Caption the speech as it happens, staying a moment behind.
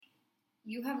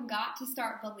You have got to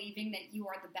start believing that you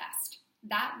are the best.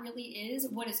 That really is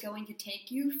what is going to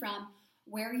take you from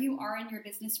where you are in your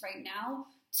business right now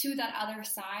to that other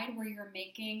side where you're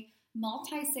making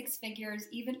multi-six figures,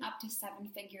 even up to seven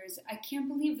figures. I can't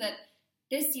believe that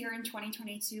this year in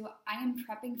 2022, I am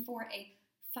prepping for a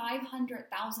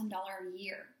 $500,000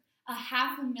 year, a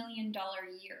 $500,000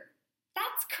 year.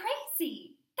 That's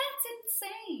crazy. That's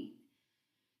insane.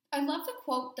 I love the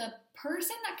quote, the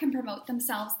person that can promote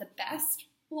themselves the best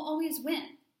will always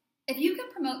win. If you can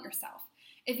promote yourself,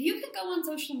 if you can go on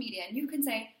social media and you can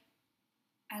say,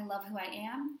 I love who I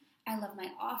am, I love my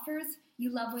offers,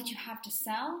 you love what you have to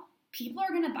sell, people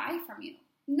are going to buy from you.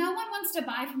 No one wants to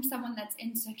buy from someone that's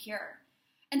insecure.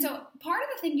 And so part of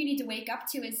the thing you need to wake up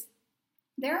to is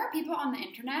there are people on the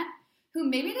internet who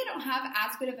maybe they don't have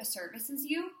as good of a service as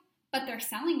you, but they're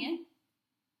selling it.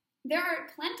 There are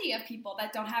plenty of people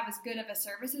that don't have as good of a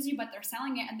service as you, but they're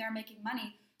selling it and they're making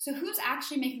money. So who's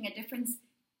actually making a difference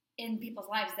in people's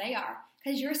lives? They are,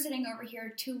 because you're sitting over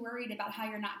here too worried about how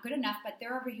you're not good enough, but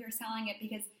they're over here selling it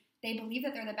because they believe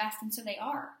that they're the best, and so they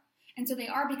are. And so they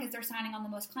are because they're signing on the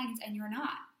most clients and you're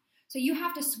not. So you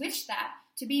have to switch that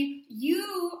to be,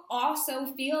 you also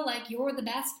feel like you're the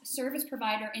best service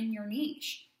provider in your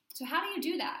niche. So how do you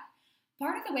do that?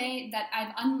 Part of the way that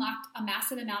I've unlocked a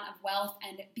massive amount of wealth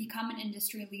and become an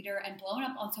industry leader and blown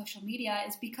up on social media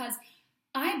is because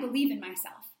I believe in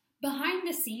myself. Behind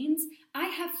the scenes, I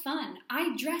have fun.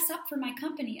 I dress up for my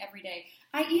company every day.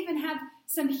 I even have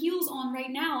some heels on right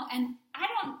now, and I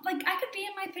could be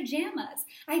in my pajamas.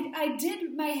 I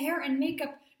did my hair and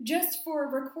makeup just for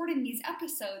recording these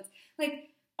episodes.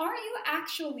 Are you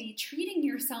actually treating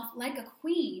yourself like a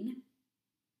queen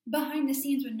behind the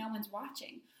scenes when no one's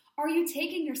watching? Are you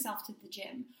taking yourself to the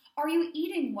gym? Are you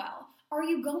eating well? Are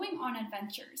you going on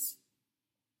adventures?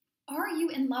 Are you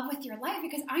in love with your life?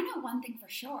 Because I know one thing for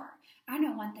sure. I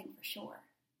don't want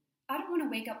to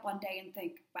wake up one day and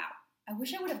think, wow, I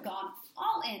wish I would have gone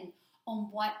all in on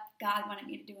what God wanted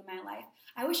me to do in my life.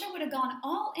 I wish I would have gone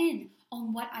all in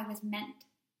on what I was meant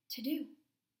to do.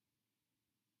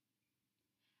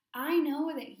 I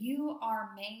know that you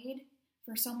are made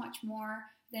for so much more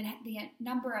than the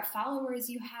number of followers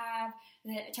you have,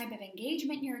 the type of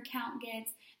engagement your account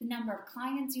gets, the number of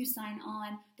clients you sign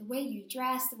on, the way you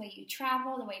dress, the way you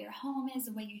travel, the way your home is,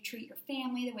 the way you treat your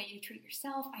family, the way you treat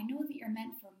yourself. I know that you're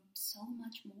meant for so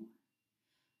much more.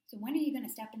 So when are you going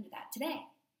to step into that? Today.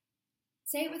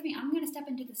 Say it with me. I'm going to step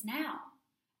into this now.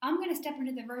 I'm going to step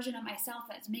into the version of myself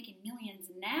that's making millions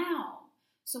now.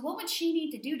 So what would she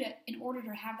need to do in order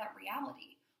to have that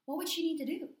reality? What would she need to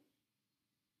do?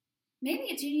 Maybe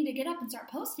it's you need to get up and start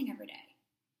posting every day.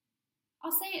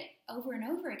 I'll say it over and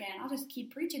over again. I'll just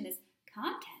keep preaching this.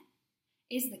 Content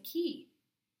is the key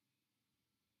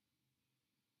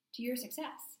to your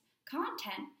success.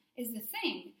 Content is the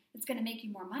thing that's going to make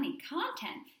you more money.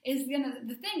 Content is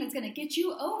the thing that's going to get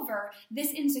you over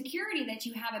this insecurity that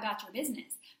you have about your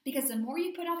business. Because the more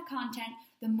you put out content,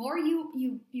 the more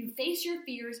you face your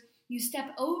fears, you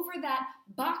step over that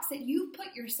box that you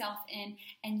put yourself in,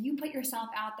 and you put yourself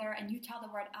out there and you tell the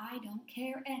world, I don't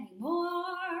care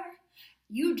anymore.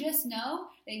 You just know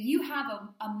that you have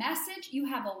a message, you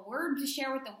have a word to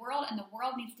share with the world, and the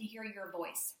world needs to hear your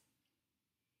voice.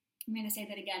 I'm going to say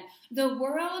that again. The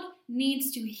world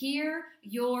needs to hear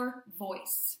your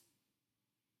voice.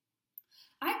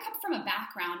 I come from a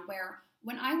background where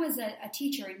when I was a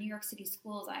teacher in New York City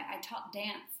schools, I taught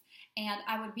dance, and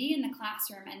I would be in the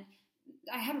classroom, and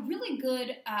I had really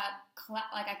good,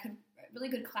 really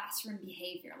good classroom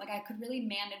behavior. I could really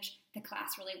manage the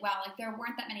class really well. There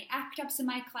weren't that many act-ups in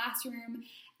my classroom.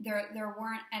 There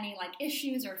weren't any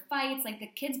issues or fights. The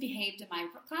kids behaved in my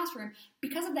classroom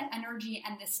because of the energy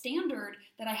and the standard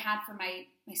that I had for my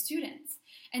students.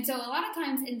 And so a lot of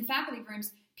times in the faculty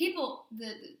rooms, people,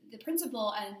 the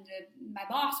principal and my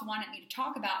boss wanted me to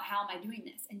talk about how am I doing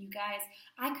this. And you guys,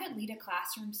 I could lead a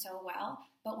classroom so well,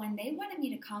 but when they wanted me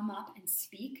to come up and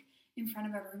speak in front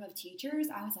of a room of teachers,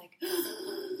 I was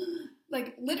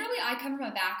literally I come from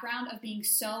a background of being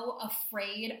so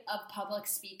afraid of public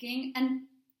speaking, and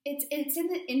it's in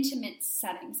the intimate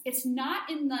settings. It's not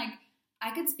in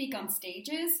I could speak on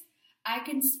stages, I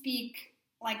can speak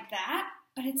like that,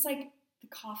 but it's the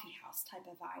coffee house type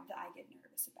of vibe that I get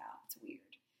nervous about. It's weird.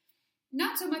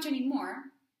 Not so much anymore,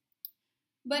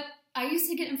 but I used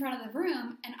to get in front of the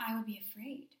room and I would be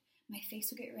afraid. My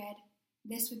face would get red.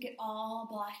 This would get all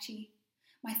blotchy.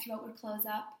 My throat would close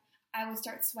up. I would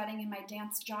start sweating in my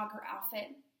dance jogger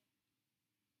outfit.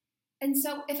 And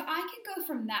so if I can go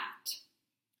from that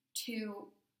to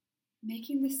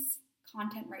making this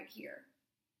content right here,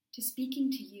 to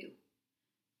speaking to you,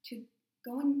 to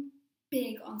going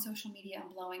big on social media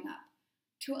and blowing up,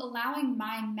 to allowing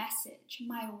my message,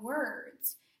 my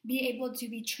words, be able to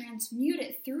be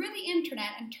transmuted through the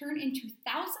internet and turn into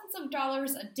thousands of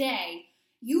dollars a day,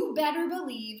 you better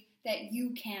believe that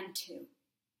you can too.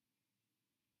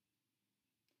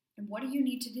 And what do you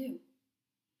need to do?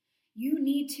 You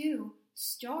need to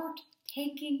start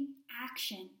taking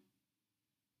action.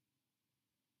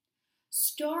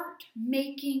 Start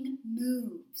making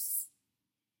moves.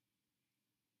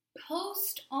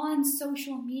 Post on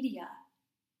social media.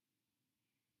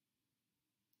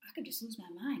 I could just lose my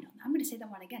mind on that. I'm going to say that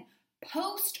one again.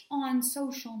 Post on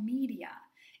social media.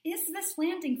 Is this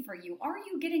landing for you? Are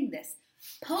you getting this?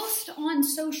 Post on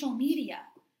social media.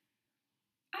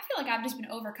 I feel like I've just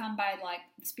been overcome by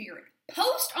the spirit.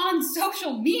 Post on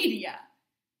social media.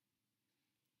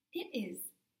 It is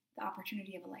the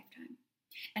opportunity of a lifetime.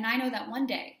 And I know that one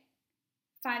day,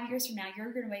 5 years from now,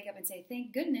 you're going to wake up and say,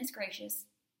 thank goodness gracious,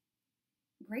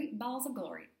 great balls of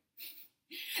glory,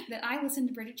 that I listened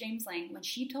to Bridget James Lang when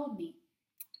she told me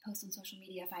to post on social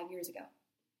media 5 years ago.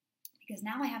 Because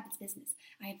now I have this business,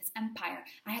 I have this empire,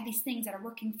 I have these things that are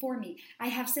working for me. I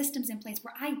have systems in place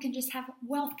where I can just have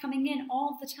wealth coming in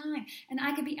all the time. And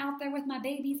I could be out there with my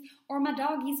babies or my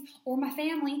doggies or my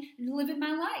family living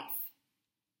my life.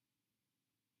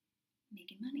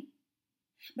 Making money.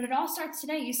 But it all starts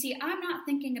today. You see, I'm not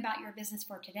thinking about your business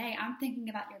for today. I'm thinking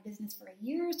about your business for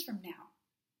years from now.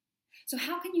 So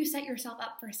how can you set yourself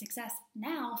up for success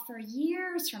now for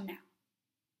years from now?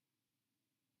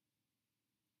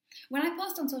 When I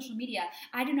post on social media,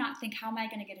 I do not think, how am I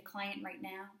going to get a client right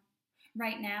now?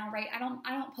 I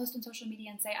don't post on social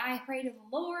media and say, I pray to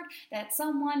the Lord that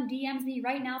someone DMs me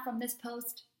right now from this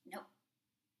post. No.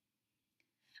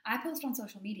 I post on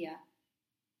social media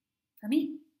for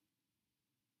me.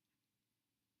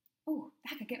 Oh,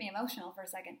 that could get me emotional for a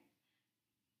second.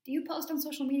 Do you post on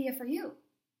social media for you?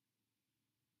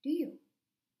 Do you?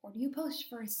 Or do you post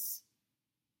for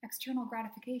external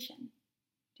gratification,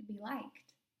 to be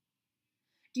liked?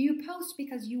 Do you post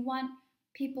because you want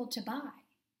people to buy?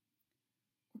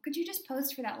 Or could you just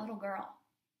post for that little girl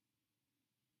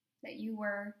that you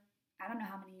were, I don't know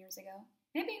how many years ago?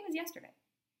 Maybe it was yesterday.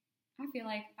 I feel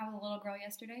like I was a little girl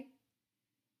yesterday.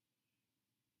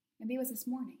 Maybe it was this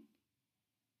morning.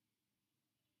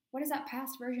 What is that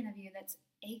past version of you that's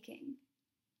aching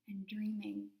and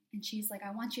dreaming? And she's like,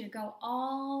 I want you to go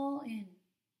all in.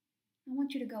 I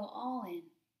want you to go all in.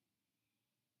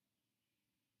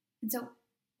 And so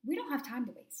we don't have time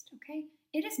to waste, okay?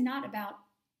 It is not about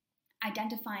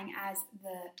identifying as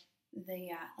the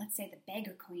let's say the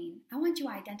beggar queen. I want you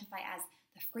to identify as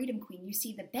the freedom queen. You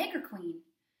see, the beggar queen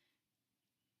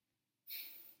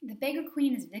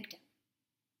is victim.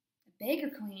 The beggar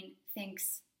queen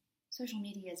thinks social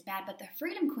media is bad, but the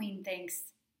freedom queen thinks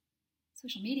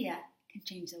social media can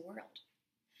change the world.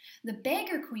 The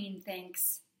beggar queen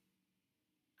thinks,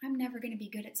 I'm never going to be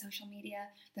good at social media.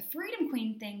 The freedom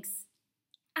queen thinks,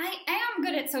 I am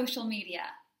good at social media.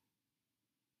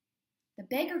 The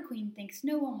beggar queen thinks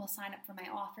no one will sign up for my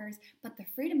offers, but the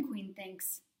freedom queen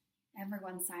thinks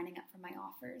everyone's signing up for my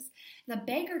offers. The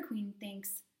beggar queen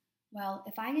thinks, well,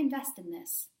 if I invest in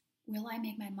this, will I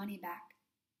make my money back?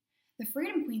 The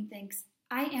freedom queen thinks,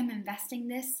 I am investing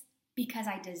this because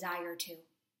I desire to.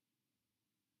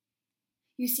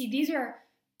 You see, these are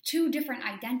two different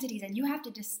identities, and you have to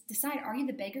decide, are you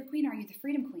the beggar queen or are you the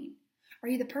freedom queen? Are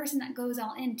you the person that goes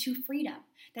all in to freedom,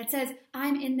 that says,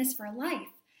 I'm in this for life?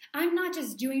 I'm not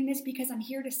just doing this because I'm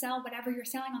here to sell whatever you're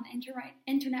selling on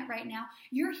the internet right now.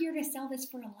 You're here to sell this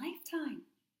for a lifetime.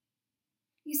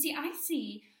 You see, I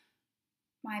see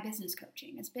my business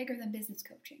coaching as bigger than business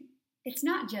coaching. It's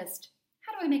not just,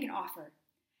 how do I make an offer?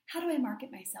 How do I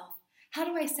market myself? How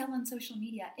do I sell on social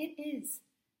media? It is,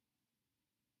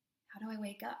 how do I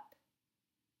wake up?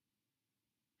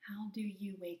 How do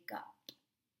you wake up?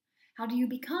 How do you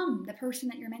become the person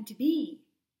that you're meant to be?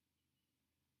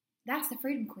 That's the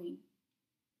freedom queen.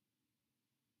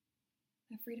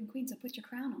 The freedom queen, so put your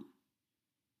crown on.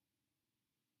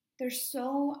 There's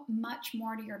so much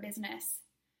more to your business.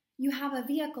 You have a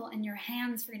vehicle in your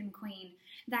hands, freedom queen,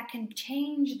 that can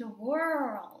change the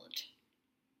world.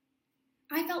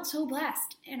 I felt so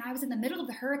blessed, and I was in the middle of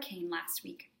the hurricane last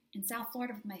week in South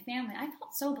Florida with my family. I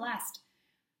felt so blessed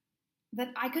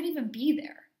that I could even be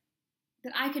there,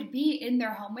 that I could be in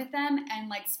their home with them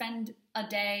and spend a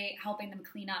day helping them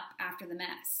clean up after the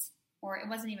mess. Or it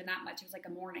wasn't even that much, it was like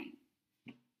a morning.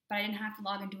 But I didn't have to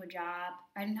log into a job.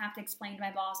 I didn't have to explain to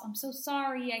my boss, I'm so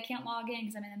sorry, I can't log in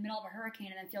because I'm in the middle of a hurricane,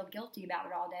 and then feel guilty about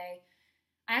it all day.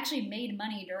 I actually made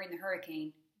money during the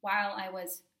hurricane while I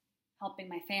was helping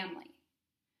my family.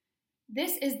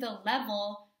 This is the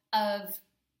level of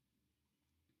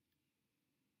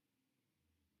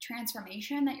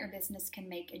transformation that your business can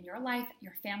make in your life,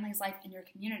 your family's life, and your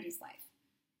community's life.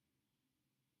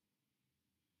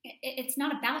 It's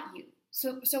not about you.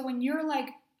 So when you're like,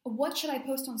 what should I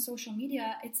post on social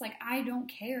media? It's like, I don't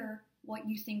care what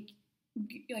you think.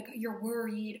 Like, you're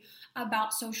worried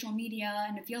about social media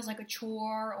and it feels like a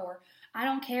chore, or I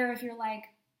don't care if you're like,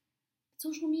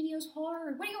 social media is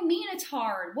hard. What do you mean it's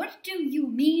hard? What do you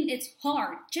mean it's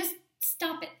hard? Just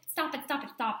stop it. Stop it. Stop it.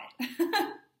 Stop it.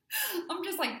 I'm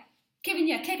just like giving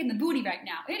you a kick in the booty right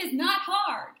now. It is not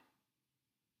hard.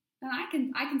 And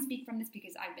I can speak from this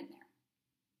because I've been there.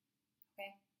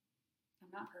 Okay?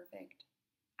 I'm not perfect.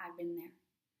 I've been there.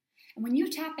 And when you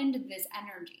tap into this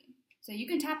energy, so you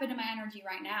can tap into my energy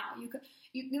right now. You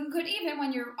could even,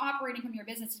 when you're operating from your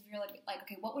business, if you're like,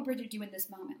 okay, what would Bridget do in this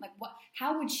moment? Like,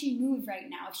 how would she move right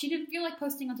now? If she didn't feel like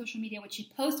posting on social media, would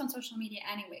she post on social media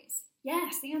anyways?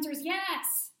 Yes, the answer is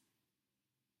yes.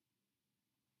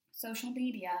 Social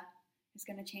media is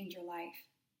going to change your life.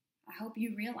 I hope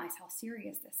you realize how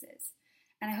serious this is.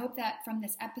 And I hope that from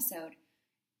this episode,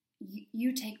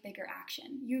 you take bigger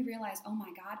action. You realize, oh my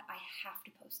God, I have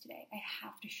to post today. I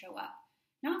have to show up.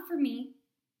 Not for me,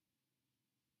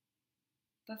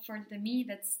 but for the me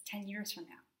that's 10 years from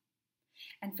now.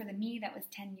 And for the me that was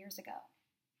 10 years ago.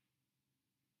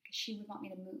 Because she would want me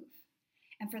to move.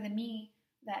 And for the me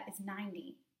that is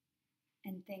 90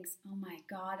 and thinks, oh my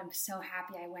God, I'm so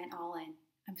happy I went all in.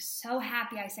 I'm so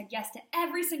happy I said yes to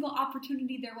every single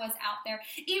opportunity there was out there,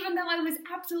 even though I was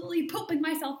absolutely pooping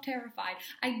myself terrified.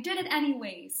 I did it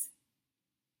anyways.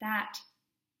 That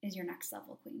is your next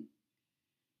level queen.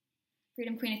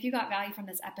 Freedom Queen, if you got value from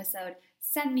this episode,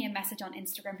 send me a message on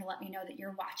Instagram to let me know that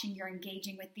you're watching, you're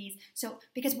engaging with these. So,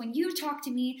 because when you talk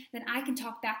to me, then I can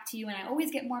talk back to you, and I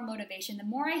always get more motivation. The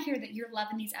more I hear that you're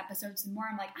loving these episodes, the more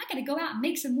I'm like, I gotta go out and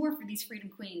make some more for these Freedom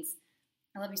Queens.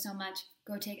 I love you so much.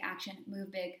 Go take action,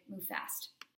 move big, move fast.